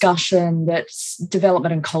discussion that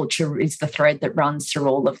development and culture is the thread that runs through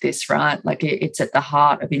all of this, right? Like it's at the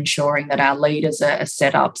heart of ensuring that our leaders are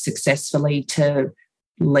set up successfully to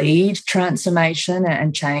lead transformation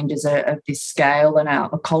and changes of this scale, and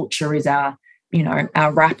our culture is our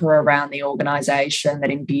wrapper around the organisation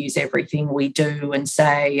that imbues everything we do and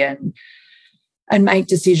say and make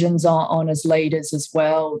decisions on as leaders as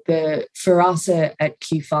well. For us at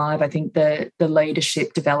Q5, I think the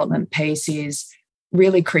leadership development piece is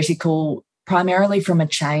really critical, primarily from a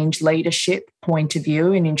change leadership point of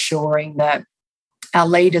view, in ensuring that our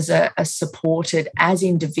leaders are supported as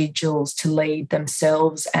individuals to lead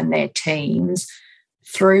themselves and their teams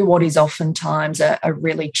through what is oftentimes a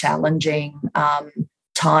really challenging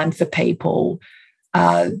time for people.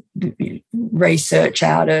 Research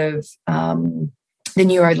out of the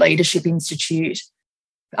Neuro Leadership Institute,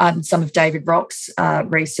 some of David Rock's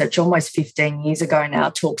research almost 15 years ago now,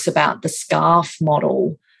 talks about the SCARF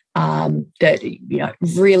model, that, you know,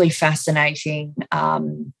 really fascinating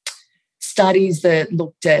studies that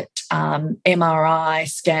looked at MRI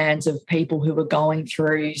scans of people who were going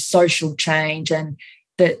through social change, and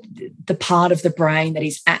the part of the brain that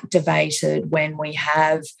is activated when we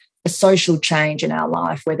have a social change in our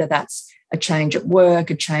life, whether that's a change at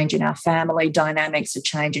work, a change in our family dynamics, a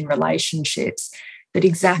change in relationships, that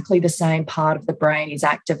exactly the same part of the brain is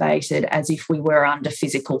activated as if we were under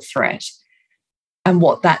physical threat. And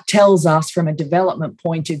what that tells us from a development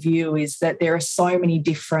point of view is that there are so many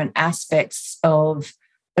different aspects of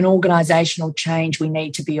an organisational change we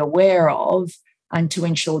need to be aware of, and to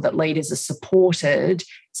ensure that leaders are supported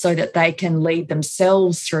so that they can lead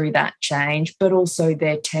themselves through that change, but also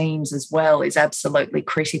their teams as well, is absolutely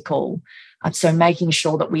critical. So making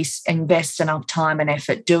sure that we invest enough time and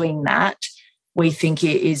effort doing that, we think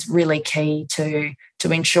it is really key to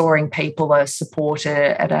ensuring people are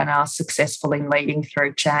supported and are successful in leading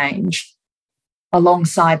through change.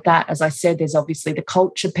 Alongside that, as I said, there's obviously the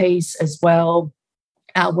culture piece as well.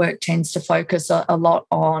 Our work tends to focus a lot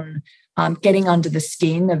on getting under the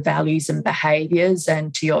skin of values and behaviours,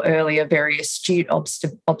 and to your earlier very astute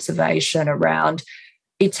observation around,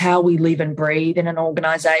 it's how we live and breathe in an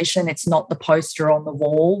organisation. It's not the poster on the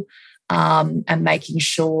wall. And making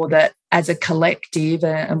sure that as a collective,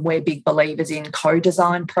 and we're big believers in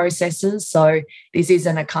co-design processes, so this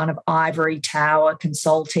isn't a kind of ivory tower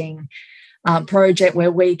consulting project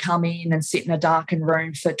where we come in and sit in a darkened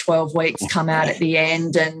room for 12 weeks, come out at the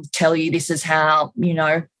end and tell you this is how, you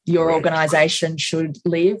know, your organisation should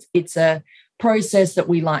live. It's a process that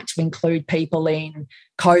we like to include people in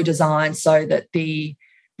co-design, so that the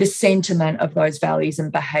sentiment of those values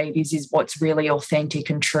and behaviours is what's really authentic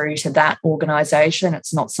and true to that organisation.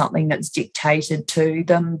 It's not something that's dictated to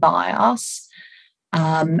them by us.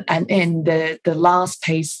 And then the last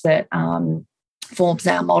piece that forms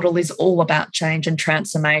our model is all about change and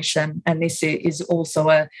transformation. And this is also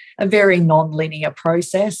a very non-linear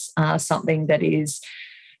process, something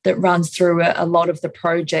that runs through a lot of the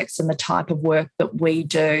projects and the type of work that we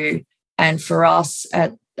do. And for us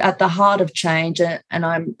at at the heart of change, and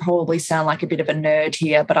I probably sound like a bit of a nerd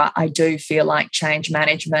here, but I do feel like change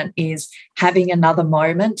management is having another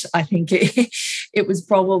moment. I think it was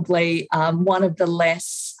probably one of the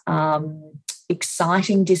less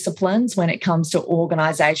exciting disciplines when it comes to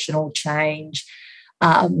organisational change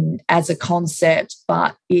as a concept,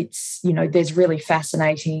 but it's, there's really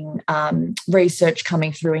fascinating research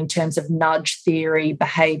coming through in terms of nudge theory,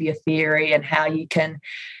 behaviour theory, and how you can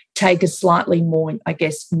take a slightly more, I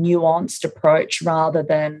guess, nuanced approach rather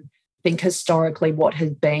than think historically what has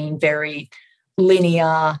been very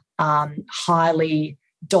linear, highly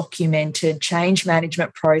documented change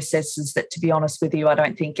management processes that, to be honest with you, I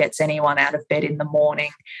don't think gets anyone out of bed in the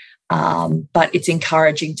morning. But it's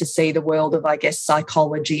encouraging to see the world of, I guess,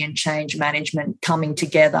 psychology and change management coming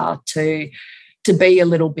together to be a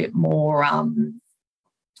little bit more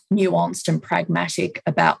nuanced and pragmatic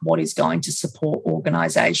about what is going to support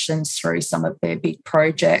organisations through some of their big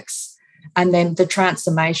projects. And then the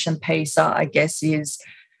transformation piece, I guess, is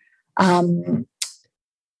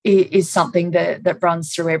something that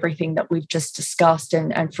runs through everything that we've just discussed.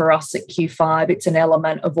 And for us at Q5, it's an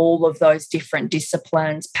element of all of those different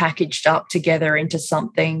disciplines packaged up together into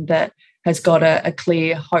something that has got a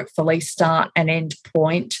clear, hopefully, start and end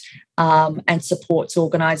point, and supports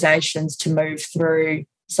organisations to move through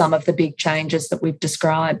some of the big changes that we've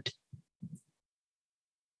described.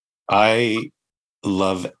 I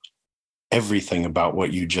love everything about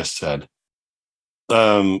what you just said.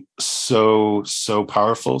 So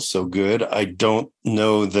powerful, so good. I don't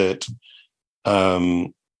know that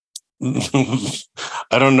I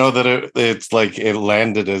don't know that it's like it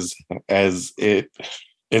landed as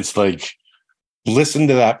it's like, listen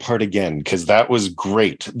to that part again, because that was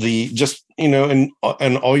great. And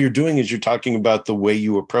all you're doing is you're talking about the way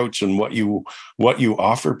you approach and what you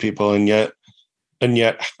offer people, and yet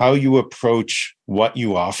how you approach what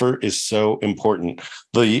you offer is so important.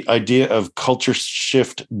 The idea of culture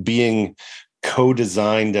shift being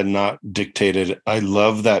co-designed and not dictated. I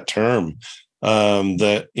love that term.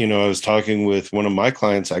 I was talking with one of my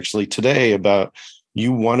clients actually today about,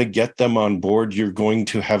 you want to get them on board, you're going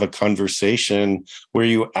to have a conversation where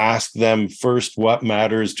you ask them first what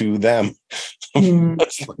matters to them.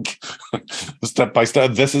 That's like step by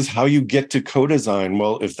step. This is how you get to co-design.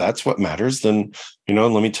 Well, if that's what matters, then,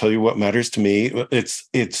 let me tell you what matters to me. It's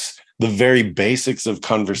the very basics of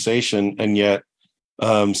conversation, and yet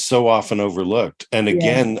so often overlooked. And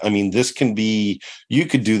again, I mean, you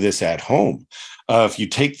could do this at home. If you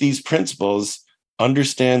take these principles,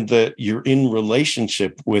 understand that you're in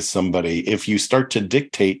relationship with somebody. If you start to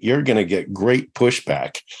dictate, you're going to get great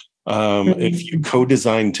pushback. If you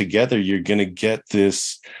co-design together, you're going to get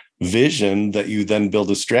this vision that you then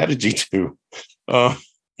build a strategy to.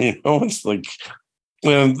 It's like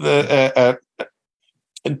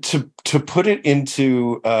to put it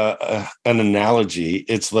into an analogy,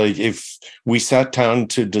 it's like if we sat down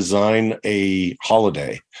to design a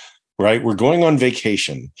holiday, right? We're going on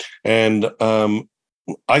vacation, and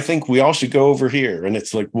I think we all should go over here. And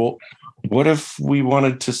it's like, well, what if we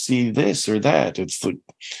wanted to see this or that? It's like,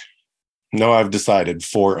 no, I've decided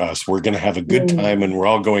for us, we're going to have a good time and we're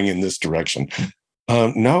all going in this direction.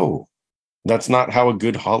 No, that's not how a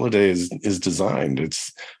good holiday is designed.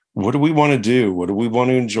 It's, what do we want to do? What do we want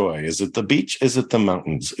to enjoy? Is it the beach? Is it the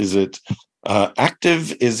mountains? Is it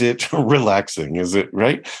active? Is it relaxing? Is it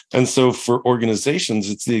right? And so for organizations,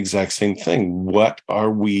 it's the exact same thing. What are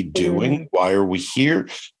we doing? Why are we here?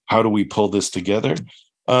 How do we pull this together?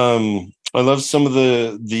 I love some of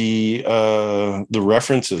the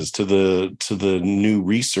references to the new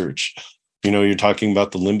research. You're talking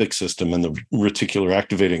about the limbic system and the reticular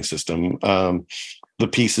activating system. The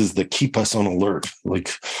pieces that keep us on alert, like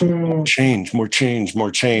more change.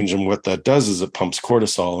 And what that does is it pumps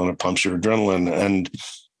cortisol and it pumps your adrenaline. And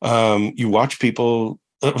you watch people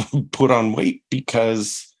put on weight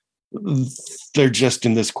because they're just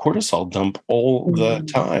in this cortisol dump all the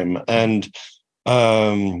time. And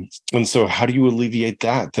so how do you alleviate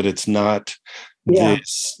that it's not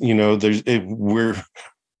this,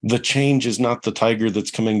 the change is not the tiger that's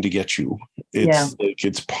coming to get you. It's like,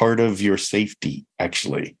 it's part of your safety,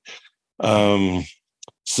 actually.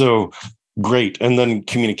 So great. And then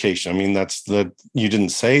communication. I mean, you didn't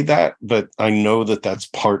say that, but I know that that's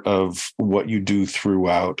part of what you do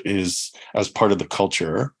throughout, is as part of the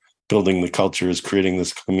culture, building the culture, is creating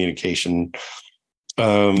this communication.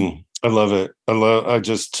 I love it. I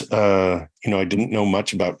didn't know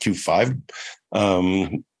much about Q5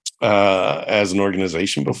 as an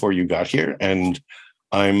organization before you got here. And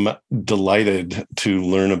I'm delighted to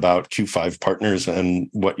learn about Q5 partners and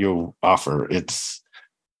what you offer. It's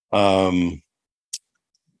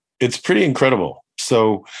It's pretty incredible.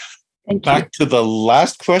 So back to the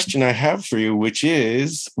last question I have for you, which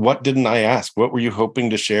is, what didn't I ask? What were you hoping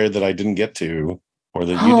to share that I didn't get to, or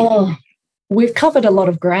that you didn't? We've covered a lot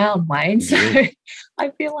of ground, Wayne. So I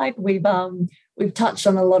feel like we've touched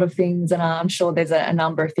on a lot of things, and I'm sure there's a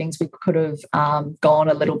number of things we could have gone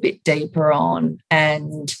a little bit deeper on.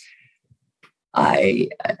 And I'm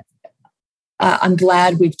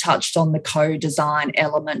glad we've touched on the co-design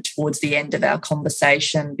element towards the end of our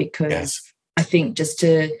conversation, because I think just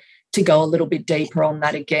to go a little bit deeper on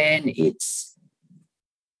that again, it's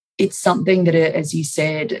something that, as you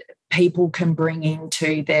said, people can bring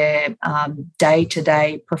into their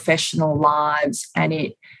day-to-day professional lives.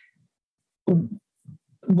 And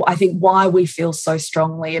I think why we feel so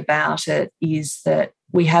strongly about it is that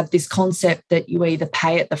we have this concept that you either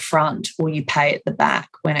pay at the front or you pay at the back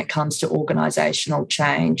when it comes to organisational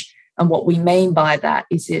change. And what we mean by that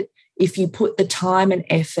is that if you put the time and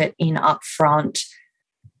effort in up front,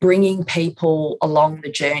 bringing people along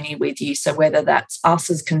the journey with you, so whether that's us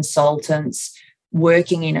as consultants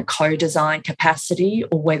working in a co-design capacity,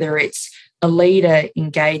 or whether it's a leader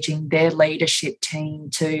engaging their leadership team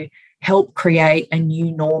to help create a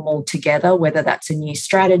new normal together, whether that's a new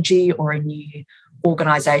strategy or a new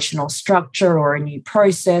organisational structure or a new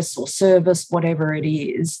process or service, whatever it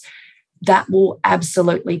is, that will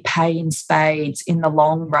absolutely pay in spades in the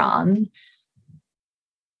long run,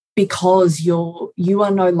 because you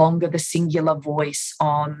are no longer the singular voice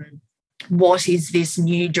on what is this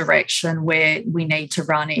new direction where we need to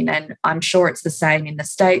run in. And I'm sure it's the same in the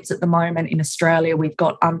States at the moment. In Australia, we've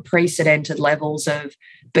got unprecedented levels of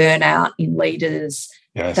burnout in leaders,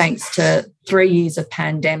 thanks to 3 years of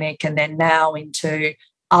pandemic, and then now into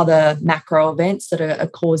other macro events that are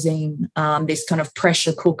causing this kind of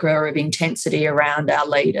pressure cooker of intensity around our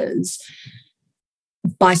leaders.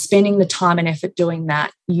 By spending the time and effort doing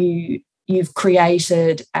that, you've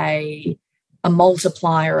created a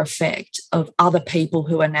multiplier effect of other people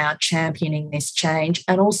who are now championing this change,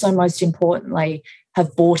 and also, most importantly,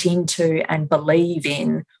 have bought into and believe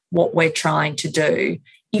in what we're trying to do.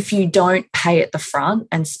 If you don't pay at the front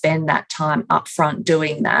and spend that time up front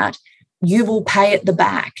doing that, you will pay at the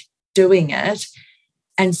back doing it.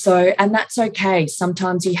 And that's okay.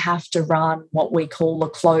 Sometimes you have to run what we call a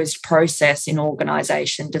closed process in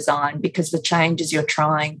organisation design, because the changes you're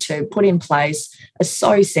trying to put in place are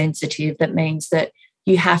so sensitive. That means that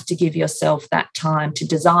you have to give yourself that time to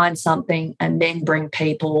design something and then bring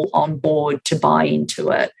people on board to buy into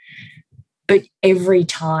it. But every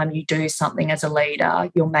time you do something as a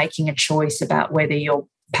leader, you're making a choice about whether you're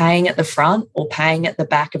paying at the front or paying at the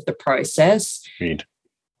back of the process. Agreed.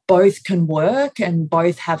 Both can work and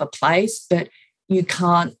both have a place, but you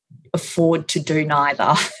can't afford to do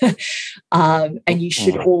neither. And you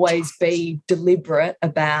should always be deliberate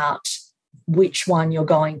about which one you're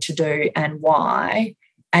going to do and why.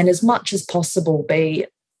 And as much as possible, be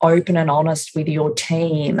open and honest with your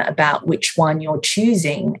team about which one you're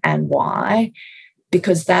choosing and why,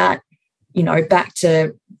 because that, back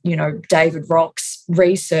to, David Rock's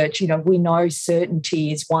research, we know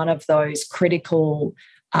certainty is one of those critical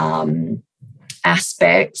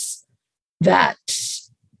aspects that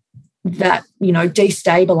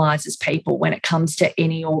destabilizes people when it comes to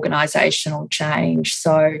any organizational change.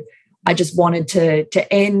 So I just wanted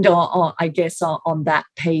to end on that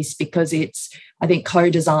piece, because I think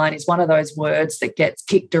co-design is one of those words that gets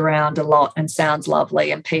kicked around a lot and sounds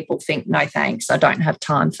lovely, and people think, no thanks, I don't have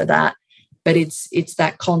time for that. But it's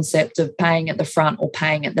that concept of paying at the front or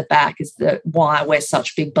paying at the back is why we're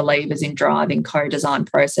such big believers in driving co-design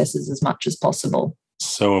processes as much as possible.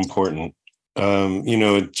 So important.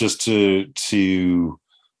 Just to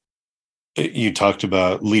you talked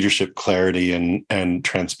about leadership clarity and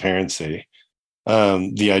transparency.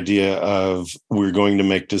 The idea of, we're going to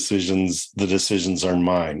make decisions, the decisions are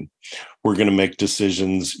mine. We're going to make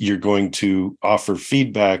decisions, you're going to offer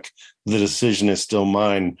feedback, the decision is still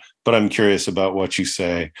mine, but I'm curious about what you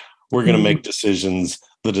say. We're going to make decisions,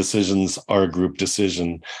 the decisions are a group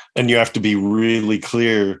decision. And you have to be really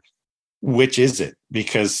clear, which is it?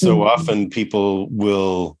 Because so often people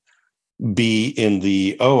will be in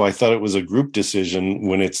the, I thought it was a group decision,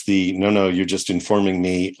 when it's the, no, you're just informing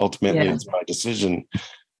me. Ultimately, it's my decision.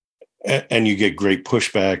 And you get great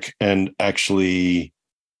pushback and actually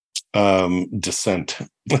dissent.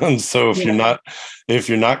 And so if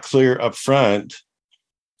you're not clear up front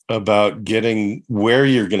about getting where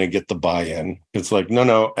you're going to get the buy-in, it's like,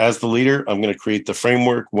 no, as the leader, I'm going to create the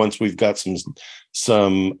framework. Once we've got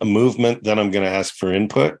some movement, then I'm going to ask for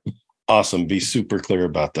input. Awesome. Be super clear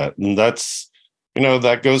about that. And that's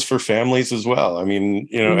that goes for families as well. I mean,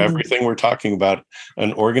 everything we're talking about,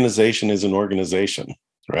 an organization is an organization,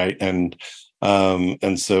 right? And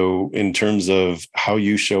so in terms of how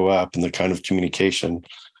you show up and the kind of communication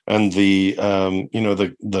and the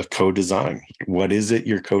co-design, what is it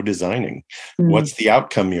you're co-designing? What's the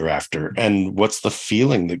outcome you're after? And what's the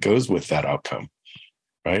feeling that goes with that outcome,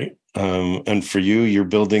 right? And for you, you're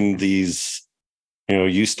building these,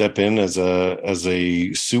 you step in as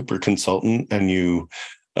a super consultant, and you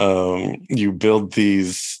build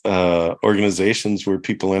these organizations where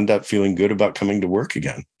people end up feeling good about coming to work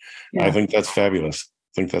again. Yeah. I think that's fabulous.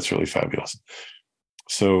 I think that's really fabulous.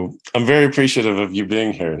 So I'm very appreciative of you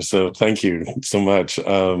being here. So thank you so much.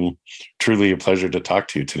 Truly a pleasure to talk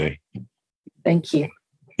to you today. Thank you.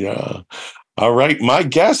 Yeah. All right. My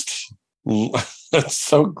guest, that's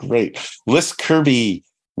so great. Liss Kirby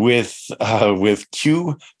with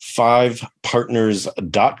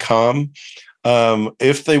Q5partners.com.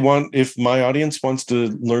 If my audience wants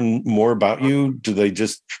to learn more about you, do they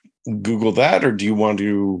just Google that, or do you want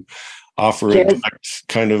to offer a direct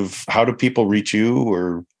kind of, how do people reach you?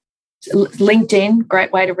 Or LinkedIn,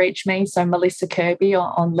 great way to reach me. So Liss Kirby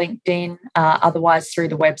on LinkedIn, otherwise through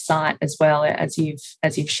the website as well, as you've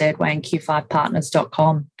shared, Wayne,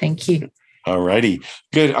 Q5partners.com. Thank you. All righty.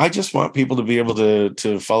 Good. I just want people to be able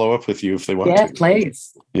to follow up with you if they want to. Yeah,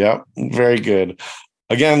 please. Yeah, very good.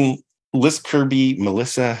 Again, Liss Kirby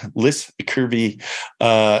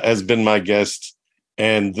has been my guest,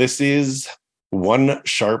 and this is One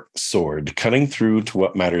Sharp Sword, cutting through to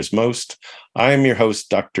what matters most. I am your host,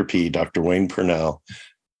 Dr. P, Dr. Wayne Purnell,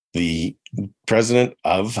 the president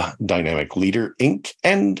of Dynamic Leader, Inc.,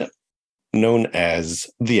 and known as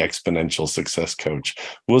the Exponential Success Coach.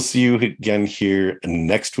 We'll see you again here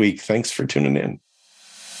next week. Thanks for tuning in.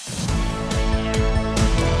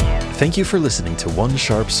 Thank you for listening to One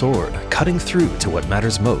Sharp Sword, cutting through to what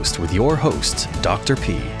matters most with your host, Dr.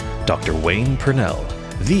 P, Dr. Wayne Purnell,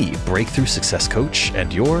 the Breakthrough Success Coach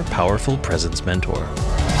and your powerful presence mentor.